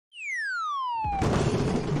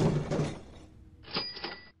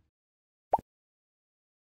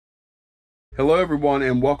Hello everyone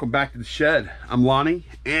and welcome back to the shed. I'm Lonnie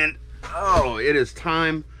and it is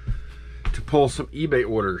time to pull some eBay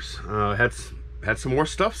orders. Had some more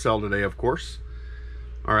stuff sell today, of course,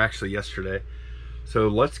 or actually yesterday. So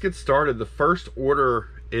let's get started. The first order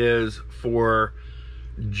is for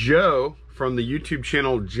Joe from the YouTube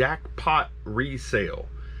channel Jackpot Resale.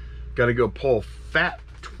 Got to go pull Fat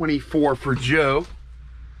 24 for Joe.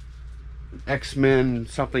 X-Men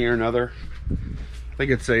something or another. I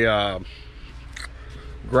think it's a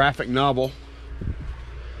graphic novel.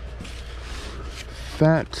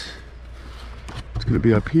 Fat, it's gonna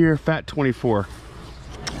be up here. Fat 24.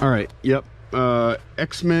 All right, yep.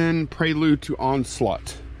 X-Men Prelude to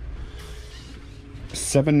Onslaught.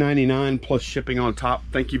 $7.99 plus shipping on top.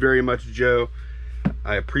 Thank you very much, Joe.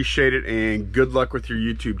 I appreciate it, and good luck with your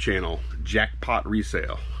YouTube channel, Jackpot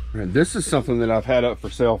Resale. And this is something that I've had up for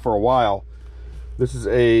sale for a while. This is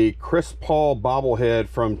a Chris Paul bobblehead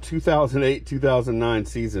from 2008-2009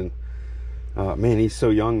 season. Man, he's so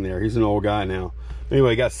young there. He's an old guy now.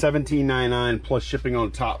 Anyway, got $17.99 plus shipping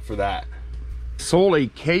on top for that. Sold a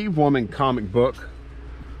Cave Woman comic book.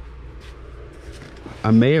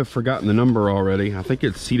 I may have forgotten the number already. I think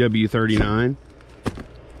it's CW39.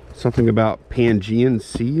 Something about Pangean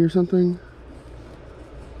Sea or something.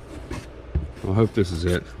 I hope this is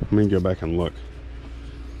it. Let me go back and look.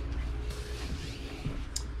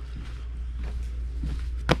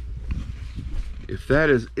 If that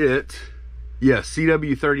is it, yeah,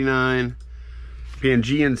 CW39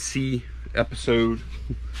 Pangean Sea episode,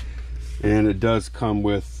 and it does come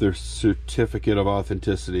with their certificate of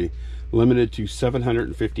authenticity, limited to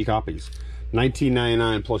 750 copies,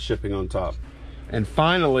 $19.99 plus shipping on top. And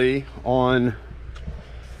finally, on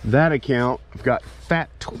that account, I've got Fat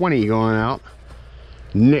 20 going out.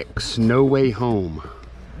 Nick's No Way Home,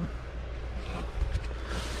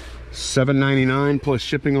 $7.99 plus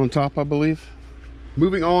shipping on top, I believe.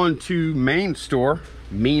 Moving on to main store,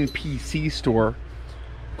 main PC store,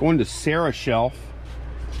 going to Sarah Shelf,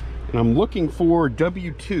 and I'm looking for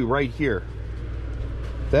W2 right here.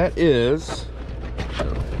 That is,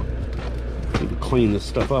 need to clean this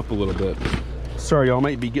stuff up a little bit. Sorry, y'all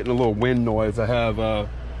might be getting a little wind noise. I have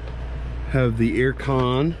the air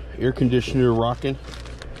conditioner rocking.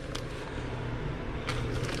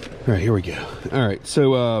 All right, here we go. All right,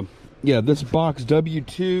 so yeah, this box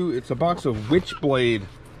W2, it's a box of Witchblade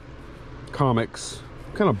comics.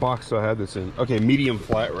 What kind of box do I have this in? Okay, medium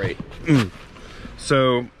flat rate.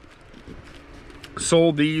 So,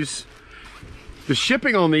 sold these. The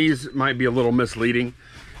shipping on these might be a little misleading,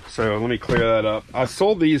 so let me clear that up. I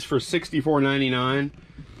sold these for $64.99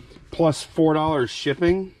 plus $4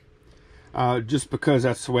 shipping, just because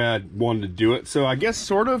that's the way I wanted to do it. So I guess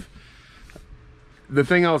sort of the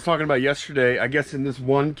thing I was talking about yesterday, I guess in this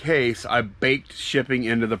one case, I baked shipping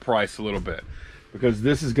into the price a little bit, because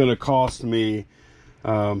this is going to cost me,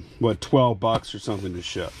 what, 12 bucks or something to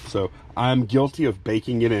ship. So I'm guilty of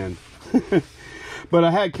baking it in. But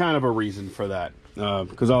I had kind of a reason for that,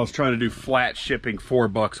 because I was trying to do flat shipping, 4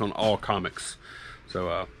 bucks on all comics.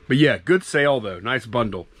 So, but yeah, good sale though, nice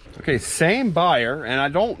bundle. Okay, same buyer, and I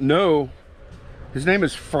don't know, his name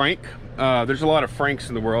is Frank. There's a lot of Franks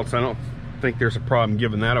in the world, so I don't think there's a problem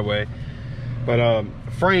giving that away. But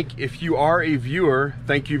Frank, if you are a viewer,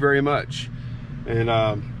 thank you very much. And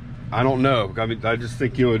I don't know, I mean, I just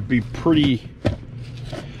think it would be pretty,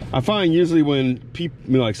 I find usually when people,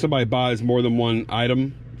 you know, like somebody buys more than one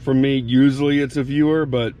item from me, usually it's a viewer,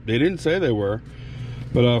 but they didn't say they were.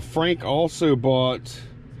 But Frank also bought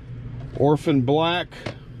Orphan Black,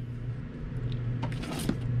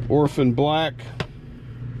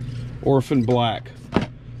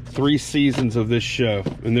 3 seasons of this show,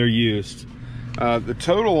 and they're used. The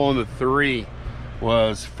total on the 3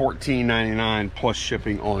 was $14.99 plus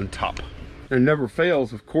shipping on top. And never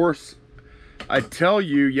fails, of course, I tell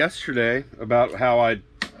you yesterday about how I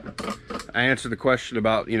answered the question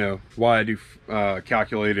about, you know, why I do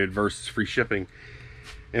calculated versus free shipping.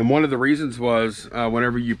 And one of the reasons was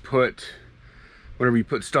whenever you put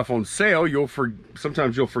stuff on sale,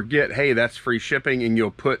 sometimes you'll forget, hey, that's free shipping, and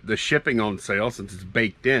you'll put the shipping on sale since it's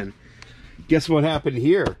baked in. Guess what happened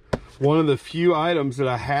here? One of the few items that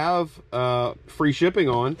I have free shipping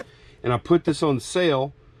on, and I put this on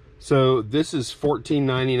sale, so this is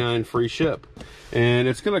 $14.99 free ship, and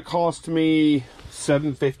it's going to cost me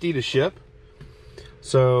 $7.50 to ship.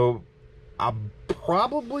 So I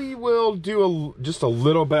probably will do just a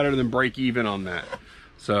little better than break even on that.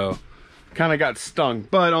 So kind of got stung,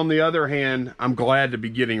 but on the other hand, I'm glad to be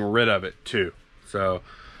getting rid of it too, so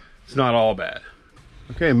it's not all bad.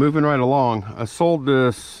 Okay, moving right along. I sold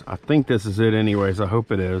this, I think this is it anyways, I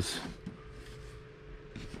hope it is.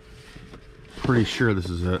 Pretty sure this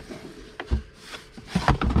is it.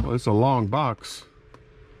 Well, it's a long box.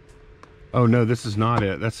 Oh no, this is not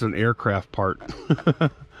it. That's an aircraft part.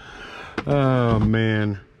 Oh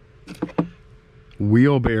man.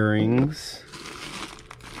 Wheel bearings.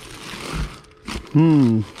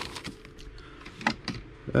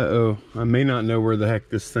 Uh-oh. I may not know where the heck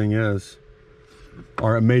this thing is.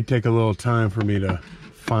 Or it may take a little time for me to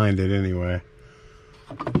find it anyway.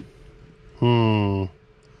 Uh-oh.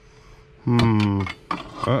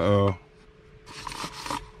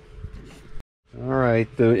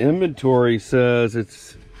 Alright, the inventory says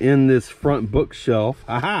it's in this front bookshelf.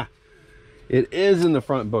 Aha! It is in the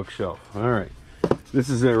front bookshelf. Alright. This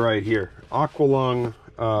is it right here. Aqualung,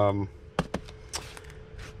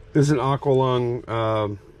 this is an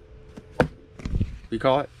Aqualung, you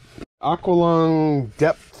call it? Aqualung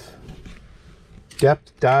depth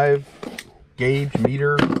dive gauge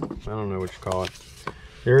meter. I don't know what you call it.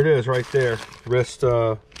 There it is right there. Wrist,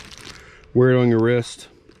 wear it on your wrist.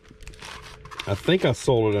 I think I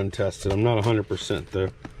sold it untested. I'm not 100% though.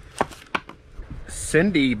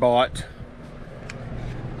 Cindy bought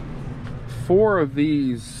 4 of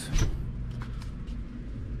these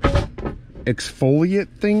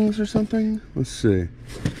exfoliate things or something. Let's see.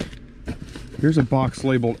 Here's a box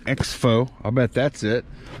labeled Exfo. I'll bet that's it.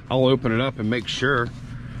 I'll open it up and make sure.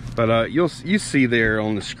 But you see there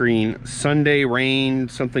on the screen, Sunday Rain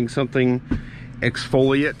something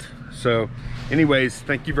exfoliate. So anyways,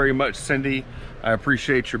 thank you very much, Cindy. I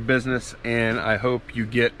appreciate your business and I hope you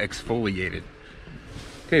get exfoliated.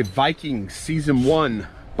 Okay, Vikings Season 1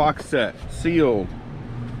 box set, sealed.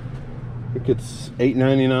 I think it's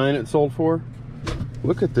 $8.99 it sold for.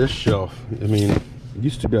 Look at this shelf. I mean, it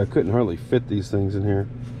used to be I couldn't hardly fit these things in here.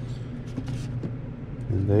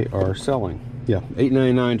 And they are selling. Yeah,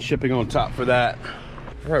 $8.99 shipping on top for that.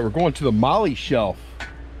 All right, we're going to the Molly shelf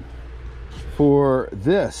for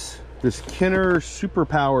this Kenner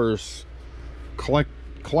Superpowers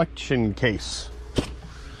collection case.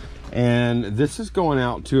 And this is going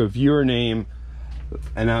out to a viewer name,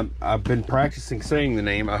 and I've been practicing saying the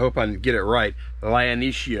name. I hope I get it right.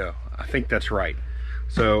 Leonicio. I think that's right.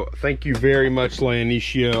 So thank you very much,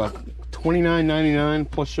 Leonicio.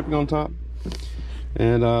 $29.99 plus shipping on top.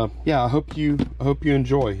 And yeah, I hope you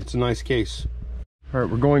enjoy. It's a nice case. All right,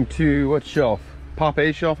 we're going to what shelf? Pop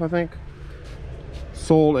A shelf, I think.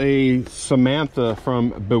 Sold a Samantha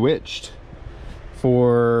from Bewitched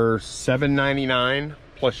for $7.99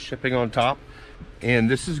 plus shipping on top. And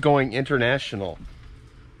this is going international.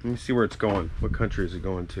 Let me see where it's going. What country is it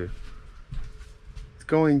going to? It's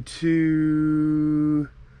going to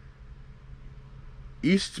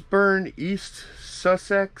Eastbourne, East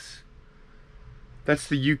Sussex. That's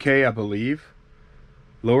the UK, I believe.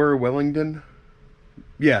 Lower Wellington.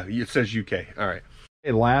 Yeah, it says UK. All right.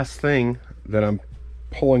 Okay, last thing that I'm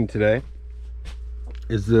pulling today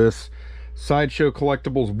is this Sideshow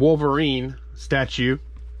Collectibles Wolverine statue.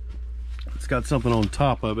 It's got something on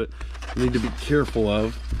top of it I need to be careful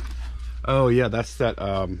of. Oh yeah, that's that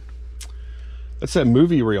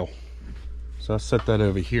movie reel. So I'll set that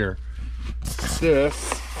over here.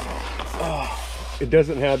 This, it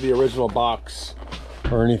doesn't have the original box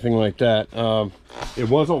or anything like that. It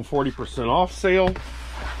was on 40% off sale,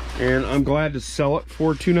 and I'm glad to sell it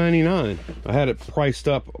for $2.99. I had it priced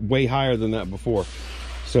up way higher than that before.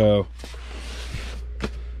 So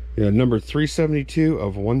yeah, number 372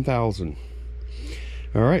 of 1,000.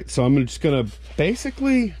 All right, so I'm just gonna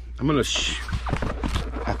basically,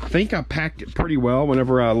 I think I packed it pretty well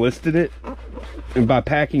whenever I listed it. And by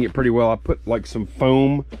packing it pretty well, I put like some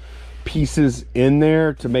foam pieces in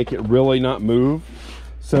there to make it really not move.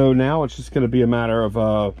 So now it's just gonna be a matter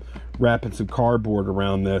of wrapping some cardboard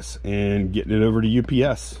around this and getting it over to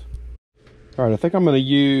UPS. All right, I think I'm gonna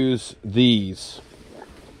use these.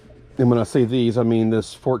 And when I say these, I mean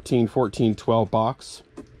this 14-14-12 box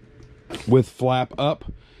with flap up.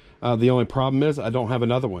 The only problem is I don't have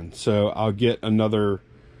another one, so I'll get another.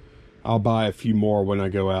 I'll buy a few more when I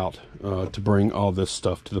go out to bring all this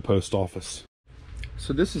stuff to the post office.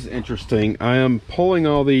 So this is interesting. I am pulling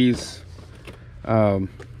all these.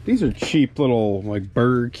 These are cheap little like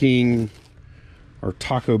Burger King or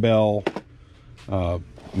Taco Bell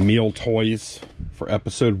meal toys for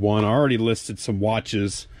episode 1. I already listed some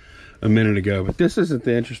watches a minute ago, but this isn't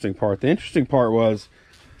the interesting part. The interesting part was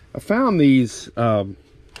I found these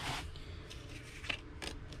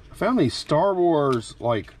Star Wars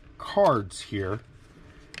like cards here,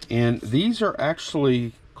 and these are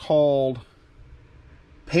actually called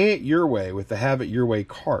Pay It Your Way with the Have It Your Way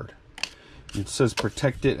card. It says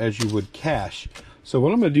protect it as you would cash. So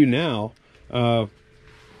what I'm going to do now,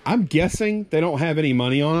 I'm guessing they don't have any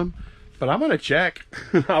money on them, but I'm gonna check.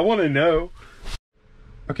 I want to know.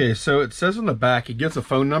 Okay, so it says on the back, it gives a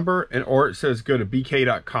phone number, or it says go to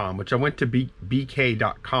bk.com, which I went to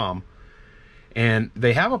bk.com, and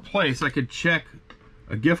they have a place I could check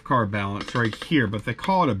a gift card balance right here, but they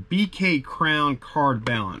call it a BK Crown card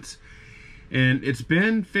balance. And it's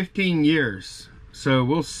been 15 years, so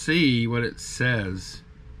we'll see what it says.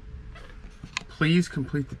 Please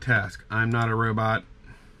complete the task. I'm not a robot.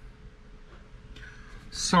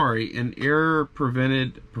 Sorry, an error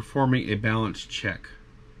prevented performing a balance check.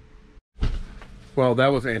 Well, that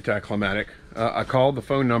was anticlimactic. I called the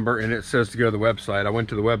phone number and it says to go to the website. I went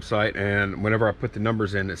to the website, and whenever I put the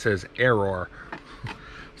numbers in, it says error.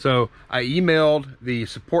 So I emailed the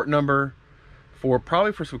support number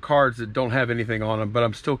probably for some cards that don't have anything on them, but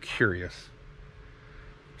I'm still curious.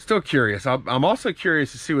 I'm also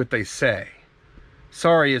curious to see what they say.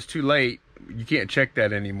 Sorry, it's too late. You can't check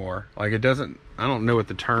that anymore. Like, it doesn't, I don't know what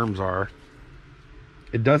the terms are.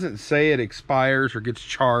 It doesn't say it expires or gets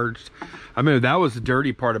charged. I mean, that was the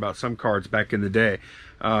dirty part about some cards back in the day.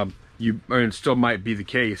 It still might be the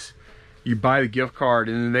case. You buy the gift card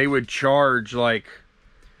and then they would charge like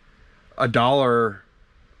 $1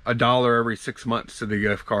 every 6 months to the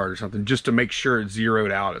gift card or something, just to make sure it's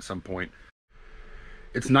zeroed out at some point.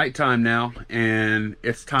 It's nighttime now, and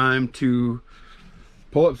it's time to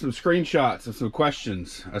pull up some screenshots of some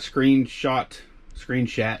questions. A screenshot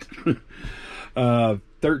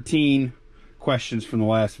 13 questions from the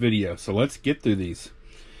last video. So let's get through these.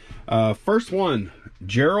 First one,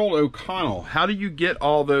 Gerald O'Connell. How do you get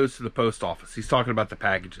all those to the post office? He's talking about the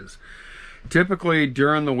packages. Typically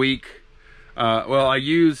during the week, well, I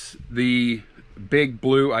use the big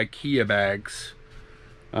blue IKEA bags.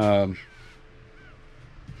 Well,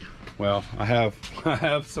 I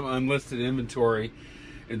have some unlisted inventory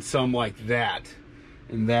and some like that,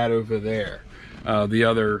 and that over there. I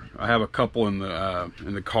have a couple in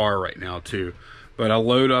the car right now too. But I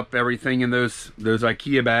load up everything in those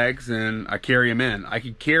IKEA bags and I carry them in. I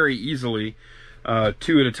can carry easily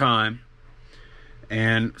 2 at a time,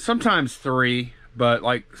 and sometimes 3. But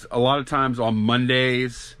like a lot of times on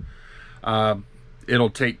Mondays, it'll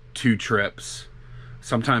take 2 trips,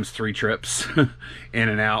 sometimes 3 trips in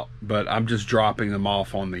and out. But I'm just dropping them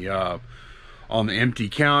off on the empty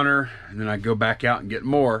counter, and then I go back out and get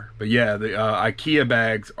more. But yeah, the IKEA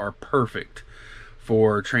bags are perfect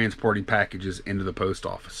for transporting packages into the post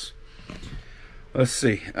office. Let's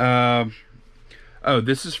see. Oh,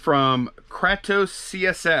 this is from Kratos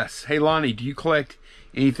CSS. Hey Lonnie, do you collect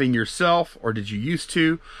anything yourself, or did you used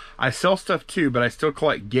to? I sell stuff too, but I still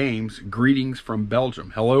collect games. Greetings from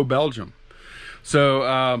Belgium. Hello, Belgium.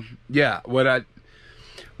 So yeah, what I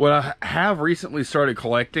have recently started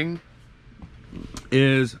collecting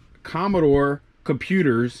is Commodore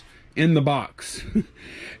computers in the box.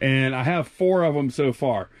 And I have 4 of them so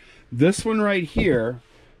far. This one right here,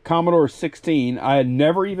 Commodore 16, I had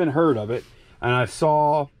never even heard of it, and I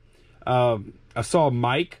saw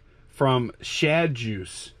Mike from Shad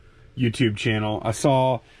Juice YouTube channel. I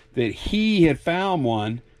saw that he had found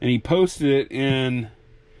one, and he posted it in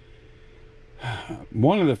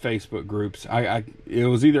one of the Facebook groups. It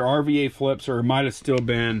was either RVA Flips, or it might have still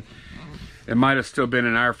been in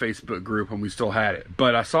our Facebook group when we still had it.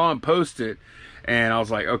 But I saw him post it, and I was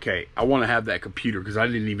like, okay, I want to have that computer, because I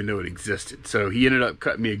didn't even know it existed. So he ended up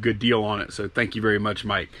cutting me a good deal on it. So thank you very much,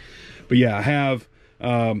 Mike. But yeah, I have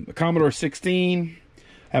a Commodore 16.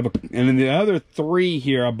 And then the other 3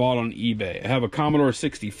 here I bought on eBay. I have a Commodore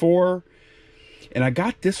 64, and I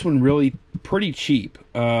got this one really pretty cheap.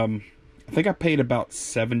 I think I paid about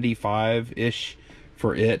 75-ish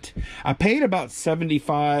for it. I paid about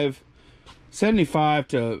 75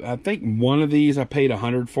 to, I think one of these I paid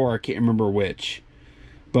 100 for. I can't remember which,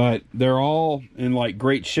 but they're all in like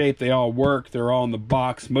great shape. They all work. They're all in the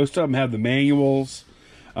box. Most of them have the manuals.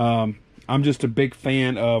 I'm just a big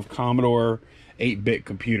fan of Commodore 8-bit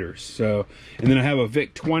computers. So, and then I have a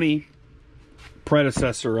VIC-20,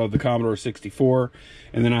 predecessor of the Commodore 64,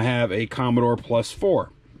 and then I have a Commodore Plus 4,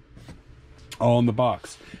 all in the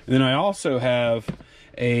box. And then I also have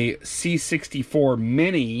a C64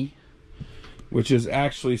 Mini, which is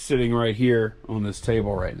actually sitting right here on this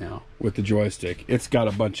table right now with the joystick. It's got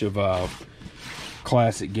a bunch of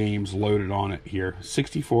classic games loaded on it here.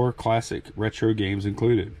 64 classic retro games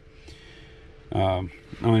included. Oh,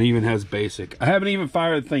 it even has basic. I haven't even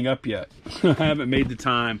fired the thing up yet. I haven't made the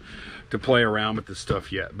time to play around with this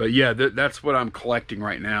stuff yet. But yeah, that's what I'm collecting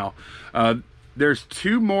right now. There's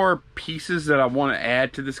 2 more pieces that I want to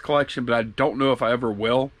add to this collection, but I don't know if I ever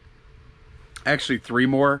will. Actually, 3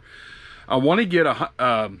 more. I want to get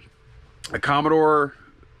a Commodore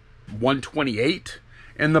 128,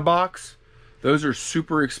 in the box. Those are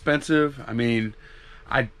super expensive. I mean,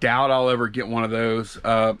 I doubt I'll ever get one of those.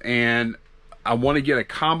 And I want to get a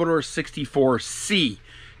Commodore 64C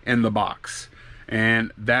in the box.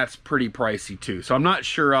 And that's pretty pricey too. So I'm not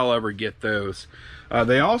sure I'll ever get those.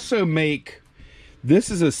 They also make, this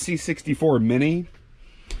is a C64 Mini.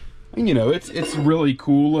 And, you know, it's really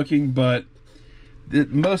cool looking, but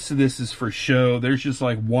most of this is for show. There's just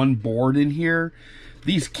like one board in here.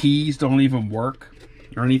 These keys don't even work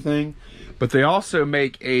or anything. But they also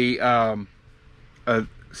make a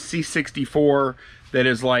C64 that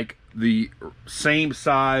is like the same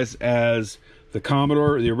size as the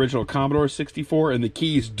Commodore, the original Commodore 64, and the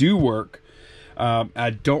keys do work. I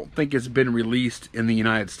don't think it's been released in the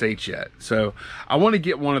United States yet. So I want to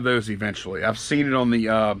get one of those eventually. I've seen it on the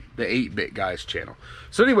 8-Bit Guys channel.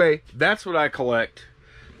 So anyway, that's what I collect.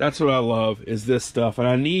 That's what I love, is this stuff. And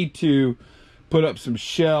I need to put up some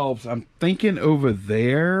shelves. I'm thinking over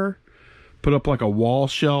there, put up like a wall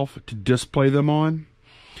shelf to display them on.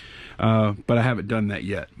 But I haven't done that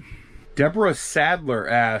yet. Deborah Sadler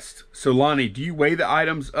asked, so Lonnie, do you weigh the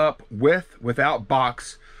items up without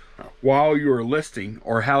box while you're listing,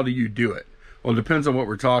 or how do you do it? Well, it depends on what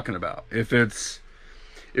we're talking about. If it's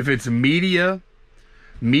media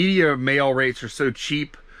mail rates are so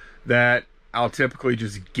cheap that I'll typically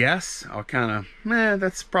just guess. I'll kind of,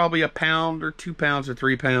 that's probably a pound or 2 pounds or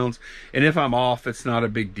 3 pounds. And if I'm off, it's not a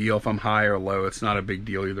big deal. If I'm high or low, it's not a big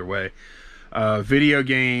deal either way. Video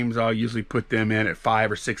games, I'll usually put them in at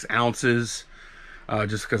 5 or 6 ounces,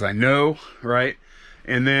 just because I know, right?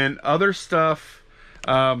 And then other stuff,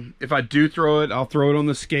 if I do throw it, I'll throw it on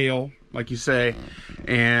the scale, like you say,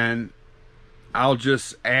 and I'll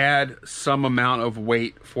just add some amount of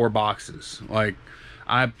weight for boxes. Like,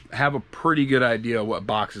 I have a pretty good idea what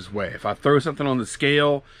boxes weigh. If I throw something on the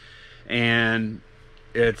scale and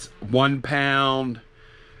it's 1 pound,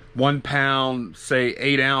 say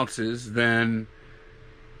 8 ounces, then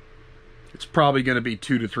it's probably going to be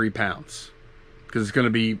 2 to 3 pounds, because it's going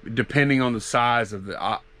to be, depending on the size of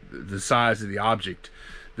the object,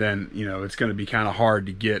 then, you know, it's going to be kind of hard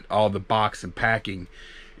to get all the box and packing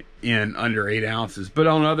in under 8 ounces. But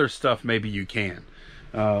on other stuff, maybe you can.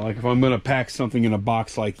 Like if I'm going to pack something in a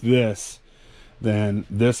box like this, then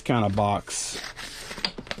this kind of box,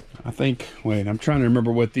 I think, wait, I'm trying to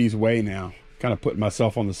remember what these weigh now. Kind of putting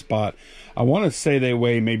myself on the spot. I want to say they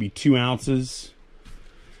weigh maybe 2 ounces.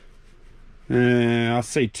 I'll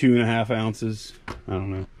say 2.5 ounces. I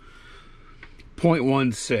don't know.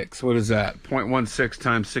 0.16. What is that? 0.16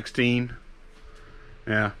 times 16.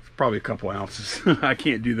 Yeah, probably a couple ounces. I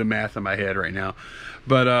can't do the math in my head right now.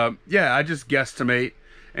 But yeah, I just guesstimate,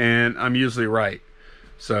 and I'm usually right.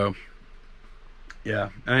 So yeah,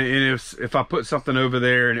 and if I put something over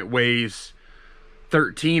there and it weighs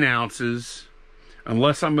 13 ounces,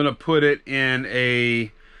 unless I'm going to put it in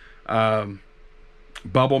a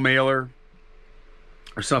bubble mailer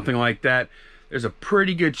or something like that, there's a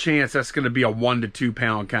pretty good chance that's going to be a 1 to 2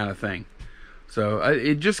 pound kind of thing. So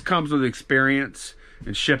it just comes with experience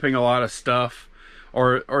and shipping a lot of stuff.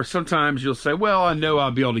 Or sometimes you'll say, well, I know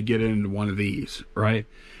I'll be able to get into one of these, right?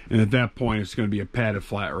 And at that point, it's going to be a padded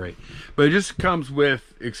flat rate. But it just comes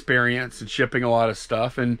with experience and shipping a lot of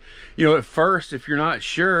stuff. And, you know, at first, if you're not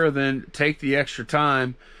sure, then take the extra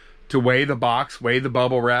time to weigh the box, weigh the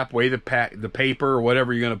bubble wrap, weigh the paper, or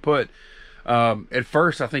whatever you're going to put. At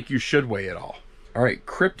first, I think you should weigh it all. All right,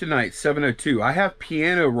 Kryptonite 702. I have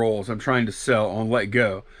piano rolls I'm trying to sell on Let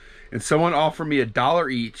Go, and someone offered me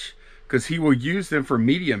 $1 each because he will use them for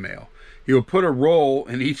media mail. He will put a roll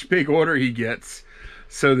in each big order he gets,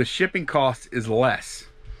 so the shipping cost is less.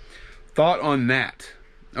 Thought on that?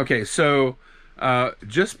 Okay, so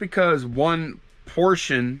just because one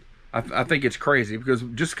portion, I think it's crazy, because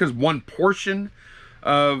just because one portion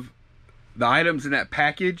of the items in that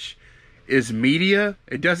package is media,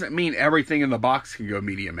 it doesn't mean everything in the box can go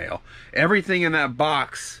media mail. Everything in that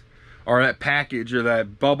box or that package or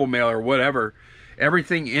that bubble mail or whatever,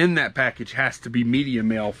 everything in that package has to be media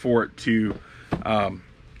mail for it to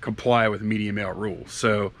comply with media mail rules.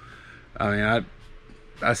 So, I mean,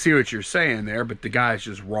 I see what you're saying there, but the guy's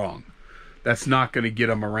just wrong. That's not going to get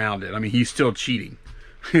him around it. I mean, he's still cheating.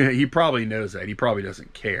 He probably knows that. He probably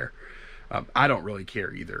doesn't care. I don't really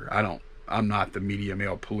care either. I'm not the media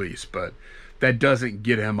mail police, but that doesn't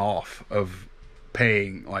get him off of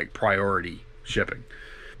paying like priority shipping.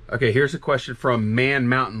 Okay, here's a question from Man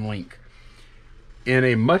Mountain Link. In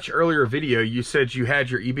a much earlier video, you said you had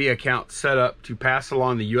your eBay account set up to pass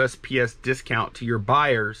along the USPS discount to your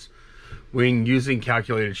buyers when using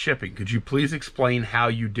calculated shipping. Could you please explain how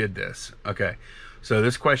you did this? Okay, so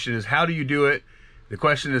this question is, how do you do it? The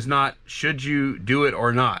question is not, should you do it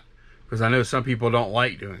or not? Because I know some people don't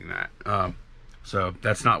like doing that. So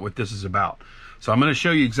that's not what this is about. So I'm going to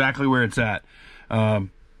show you exactly where it's at.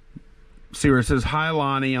 See where it says, hi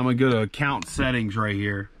Lonnie. I'm going to go to account settings right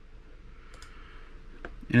here.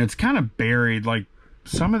 And it's kind of buried, like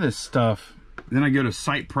some of this stuff. Then I go to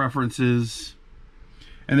site preferences.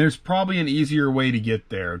 And there's probably an easier way to get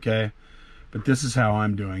there, okay? But this is how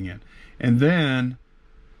I'm doing it. And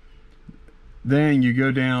then you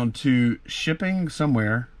go down to shipping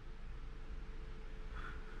somewhere.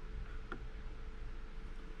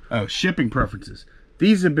 Oh, shipping preferences.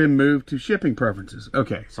 These have been moved to shipping preferences.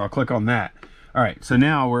 Okay, so I'll click on that. All right, so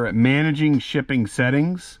now we're at managing shipping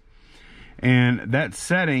settings. And that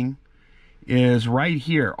setting is right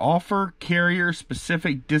here. Offer carrier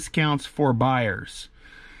specific discounts for buyers.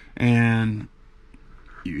 And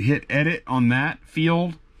you hit edit on that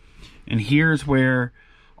field. And here's where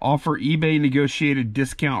offer eBay negotiated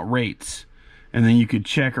discount rates. And then you could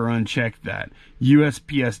check or uncheck that.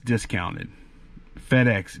 USPS discounted.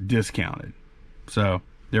 FedEx discounted. So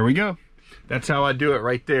there we go. That's how I do it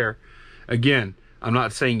right there. Again, I'm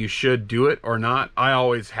not saying you should do it or not. I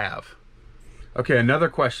always have. Okay, another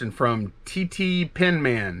question from TT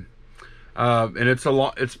Penman. And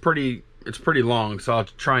it's pretty long, so I'll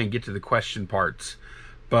try and get to the question parts.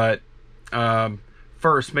 But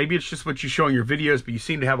first, maybe it's just what you show in your videos, but you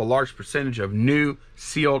seem to have a large percentage of new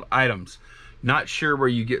sealed items. Not sure where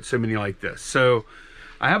you get so many like this. So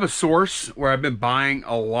I have a source where I've been buying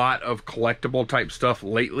a lot of collectible type stuff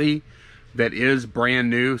lately that is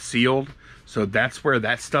brand new, sealed. So that's where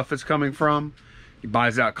that stuff is coming from. He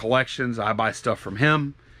buys out collections. I buy stuff from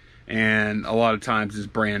him, and a lot of times it's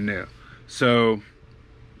brand new. So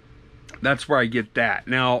that's where I get that.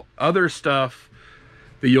 Now, other stuff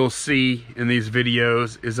that you'll see in these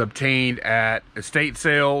videos is obtained at estate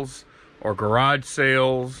sales or garage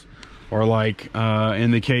sales, or like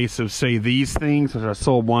in the case of, say, these things. I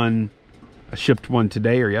sold one, I shipped one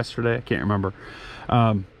today or yesterday, I can't remember.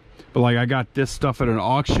 But like I got this stuff at an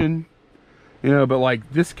auction, you know, but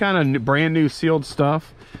like this kind of brand new sealed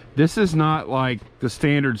stuff, this is not like the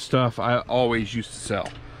standard stuff I always used to sell.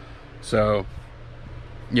 So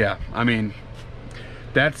yeah, I mean,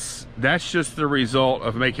 that's just the result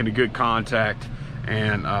of making a good contact.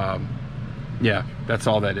 And yeah, that's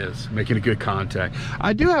all that is, making a good contact.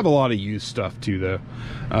 I do have a lot of used stuff too, though.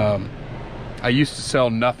 I used to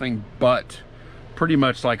sell nothing but pretty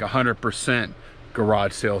much like 100%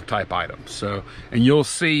 garage sale type items. So, and you'll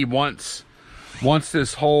see once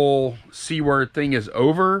this whole C word thing is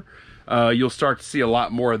over, you'll start to see a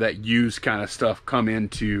lot more of that used kind of stuff come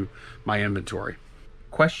into my inventory.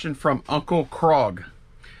 Question from Uncle Krog.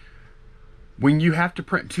 When you have to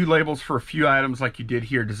print 2 labels for a few items like you did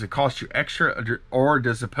here, does it cost you extra, or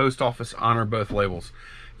does the post office honor both labels?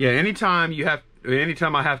 Yeah, anytime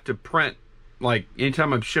I have to print, like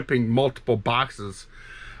anytime I'm shipping multiple boxes,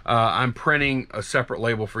 I'm printing a separate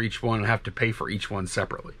label for each one and have to pay for each one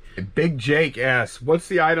separately. Big Jake asks, what's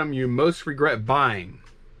the item you most regret buying?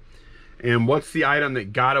 And what's the item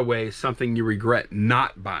that got away, something you regret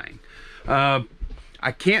not buying?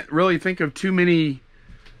 I can't really think of too many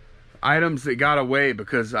items that got away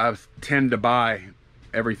because I tend to buy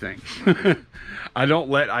everything. I don't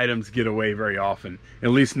let items get away very often, at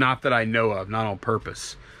least not that I know of, not on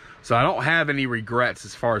purpose. So I don't have any regrets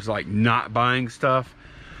as far as like not buying stuff.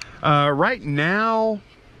 Right now,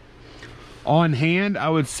 on hand, I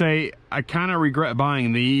would say I kind of regret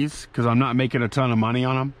buying these because I'm not making a ton of money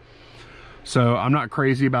on them. So I'm not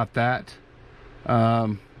crazy about that.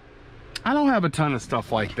 I don't have a ton of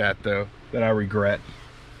stuff like that though that I regret.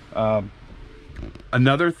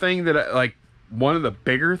 Another thing that like one of the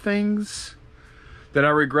bigger things that I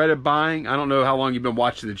regretted buying, I don't know how long you've been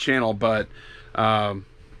watching the channel, but I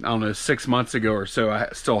don't know, 6 months ago or so, I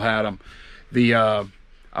still had them.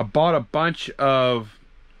 I bought a bunch of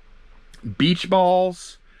beach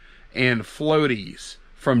balls and floaties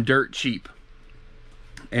from Dirt Cheap,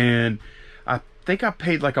 and I think I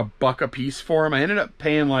paid like $1 a piece for them. I ended up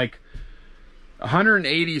paying like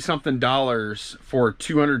 $180 something for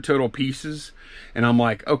 200 total pieces, and I'm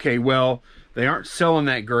like, okay, well, they aren't selling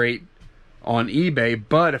that great on eBay,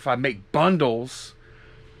 but if I make bundles,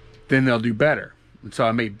 then they'll do better. And so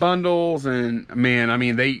I made bundles, and man, I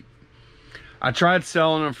mean, I tried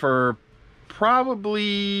selling them for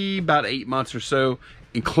probably about 8 months or so,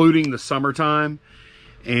 including the summertime,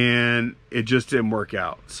 and it just didn't work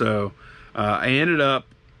out. So I ended up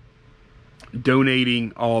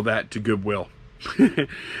donating all that to Goodwill.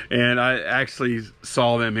 And I actually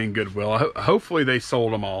saw them in Goodwill. Hopefully they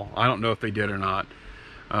sold them all. I don't know if they did or not.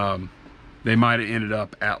 they might have ended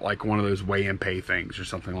up at like one of those weigh and pay things or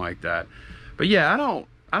something like that. But yeah, I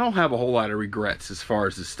don't have a whole lot of regrets as far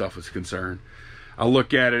as this stuff is concerned. I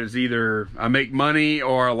look at it as either I make money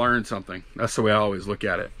or I learn something. That's the way I always look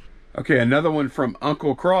at it. Okay, another one from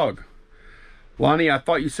Uncle Krog. Lonnie, I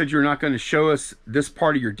thought you said you were not going to show us this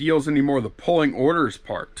part of your deals anymore, the pulling orders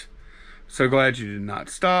part. So glad you did not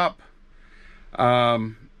stop.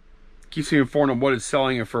 Keeps me informed on what is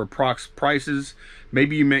selling and for approx prices.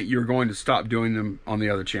 Maybe you meant you were going to stop doing them on the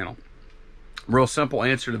other channel. Real simple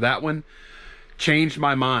answer to that one. Changed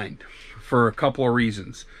my mind for a couple of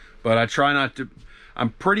reasons. But I try not to,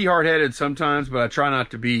 I'm pretty hard-headed sometimes, but I try not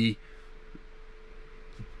to be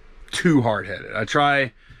too hard-headed. I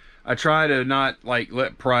try to not like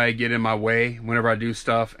let pride get in my way whenever I do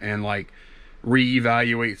stuff, and like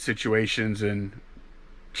reevaluate situations and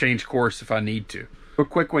change course if I need to. A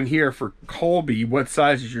quick one here for Colby. What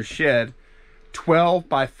size is your shed? 12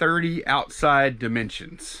 by 30 outside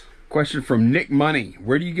dimensions. Question from Nick Money.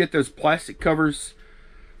 Where do you get those plastic covers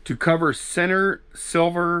to cover center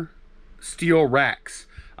silver steel racks?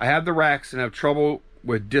 I have the racks and have trouble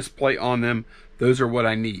with display on them. Those are what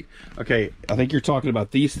I need. Okay, I think you're talking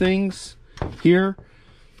about these things here.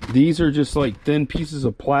 These are just like thin pieces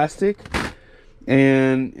of plastic,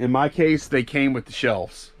 and in my case they came with the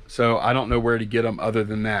shelves, so I don't know where to get them other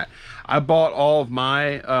than that. I bought all of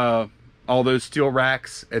my all those steel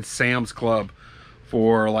racks at Sam's Club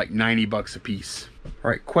for like 90 bucks a piece. All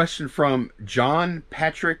right, question from John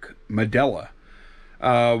Patrick Medella.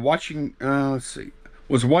 Let's see.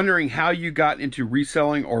 Was wondering how you got into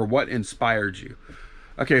reselling or what inspired you.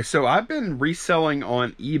 Okay, so I've been reselling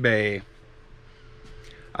on eBay.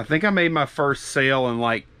 I think I made my first sale in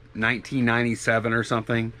like 1997 or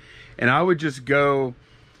something. And I would just go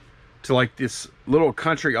to like this little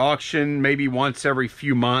country auction maybe once every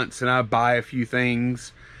few months, and I'd buy a few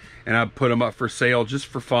things and I'd put them up for sale just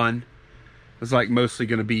for fun. It was like mostly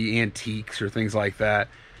going to be antiques or things like that.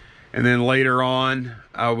 And then later on,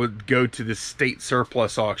 I would go to the state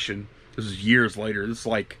surplus auction. This is years later. This is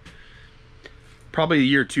like probably the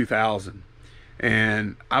year 2000.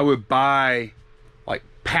 And I would buy like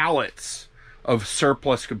pallets of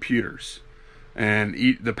surplus computers. And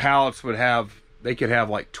the pallets would have, they could have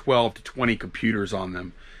like 12 to 20 computers on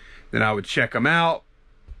them. Then I would check them out,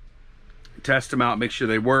 test them out, make sure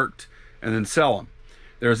they worked, and then sell them.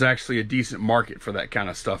 There was actually a decent market for that kind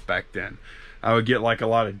of stuff back then. I would get like a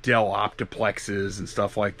lot of Dell Optiplexes and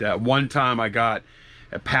stuff like that. One time I got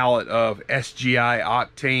a pallet of SGI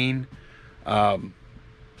Octane,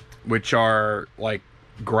 which are like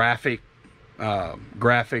graphic, I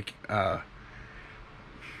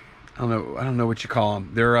don't know what you call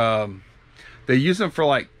them. They're, they use them for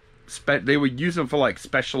like, they would use them for like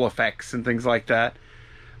special effects and things like that,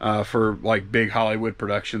 for like big Hollywood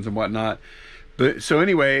productions and whatnot. But so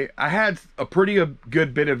anyway, I had a pretty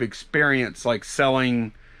good bit of experience like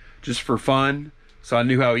selling just for fun. So I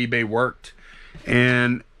knew how eBay worked.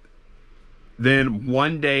 And then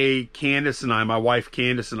one day, Candace and I, my wife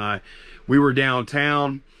Candace and I, we were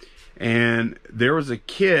downtown, and there was a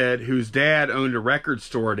kid whose dad owned a record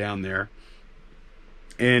store down there.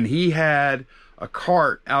 And he had a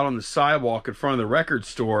cart out on the sidewalk in front of the record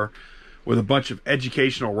store with a bunch of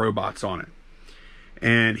educational robots on it.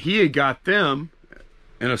 And he had got them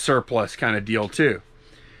in a surplus kind of deal too.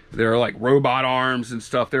 They're like robot arms and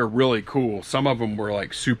stuff. They're really cool. Some of them were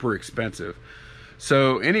like super expensive.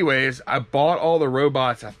 So anyways, I bought all the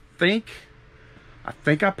robots. I think I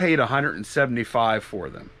paid $175 for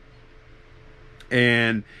them.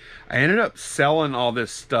 And I ended up selling all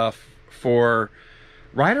this stuff for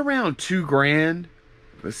right around $2 grand,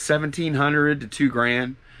 $1,700 to $2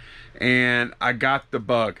 grand. And I got the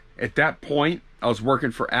bug. At that point, I was working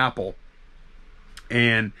for Apple,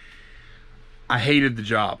 and I hated the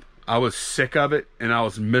job. I was sick of it, and I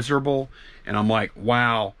was miserable. And I'm like,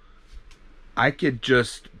 wow, I could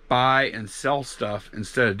just buy and sell stuff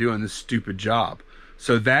instead of doing this stupid job.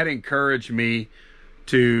 So that encouraged me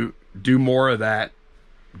to do more of that,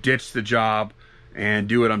 ditch the job, and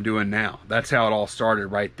do what I'm doing now. That's how it all started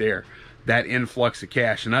right there. That influx of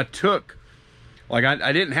cash. And I took, like,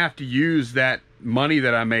 I didn't have to use that money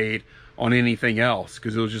that I made on anything else,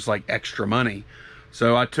 because it was just like extra money.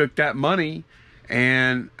 So I took that money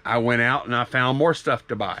and I went out and I found more stuff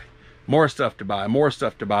to buy, more stuff to buy, more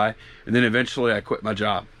stuff to buy. And then eventually I quit my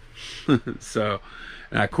job. So,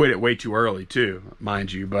 and I quit it way too early too,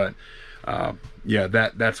 mind you. But yeah,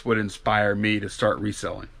 that's what inspired me to start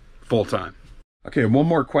reselling full time. Okay, one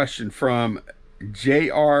more question from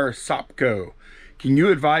J.R. Sopko. Can you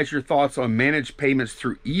advise your thoughts on managed payments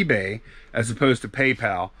through eBay as opposed to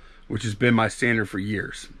PayPal, which has been my standard for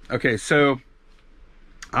years? Okay, so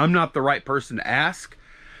I'm not the right person to ask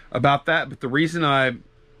about that, but the reason I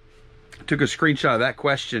took a screenshot of that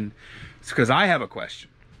question is because I have a question.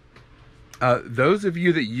 Those of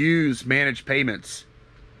you that use managed payments,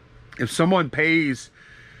 if someone pays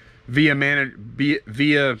via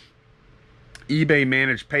eBay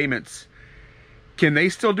managed payments, can they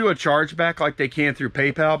still do a chargeback like they can through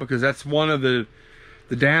PayPal? Because that's one of the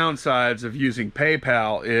downsides of using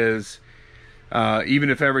PayPal is even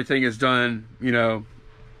if everything is done, you know,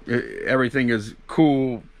 everything is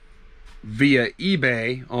cool via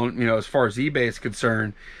eBay on, you know, as far as eBay is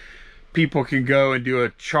concerned, people can go and do a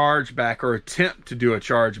chargeback or attempt to do a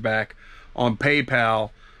chargeback on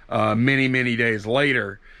PayPal many days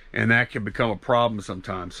later, and that can become a problem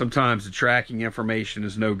sometimes. Sometimes the tracking information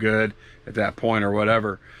is no good at that point or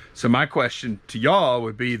whatever. So my question to y'all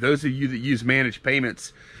would be, those of you that use managed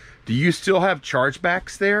payments, do you still have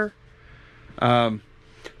chargebacks there?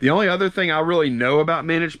 The only other thing I really know about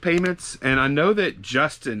managed payments, and I know that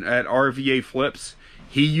Justin at RVA Flips,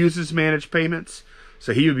 he uses managed payments,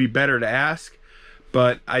 so he would be better to ask.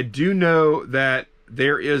 But I do know that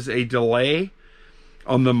there is a delay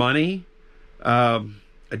on the money, a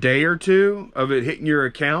day or two of it hitting your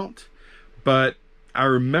account. But I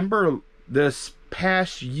remember this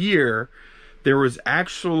past year, there was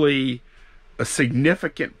actually a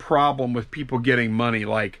significant problem with people getting money.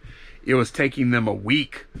 Like, it was taking them a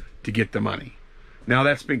week to get the money. Now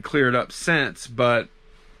that's been cleared up since, but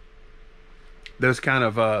those kind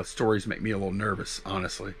of stories make me a little nervous,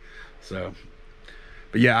 honestly. So,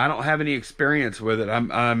 but yeah, I don't have any experience with it.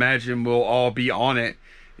 I imagine we'll all be on it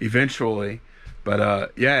eventually.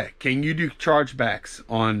 But yeah, can you do chargebacks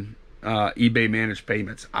on eBay managed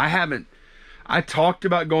payments? I haven't. I talked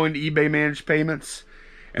about going to eBay managed payments,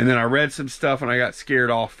 and then I read some stuff and I got scared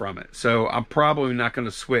off from it. So I'm probably not going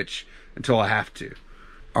to switch until I have to.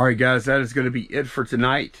 All right, guys, that is going to be it for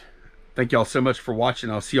tonight. Thank y'all so much for watching.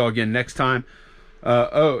 I'll see y'all again next time.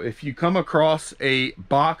 Oh, if you come across a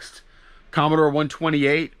boxed Commodore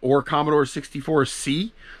 128 or Commodore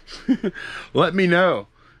 64C, let me know.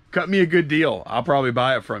 Cut me a good deal. I'll probably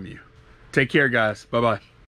buy it from you. Take care, guys. Bye-bye.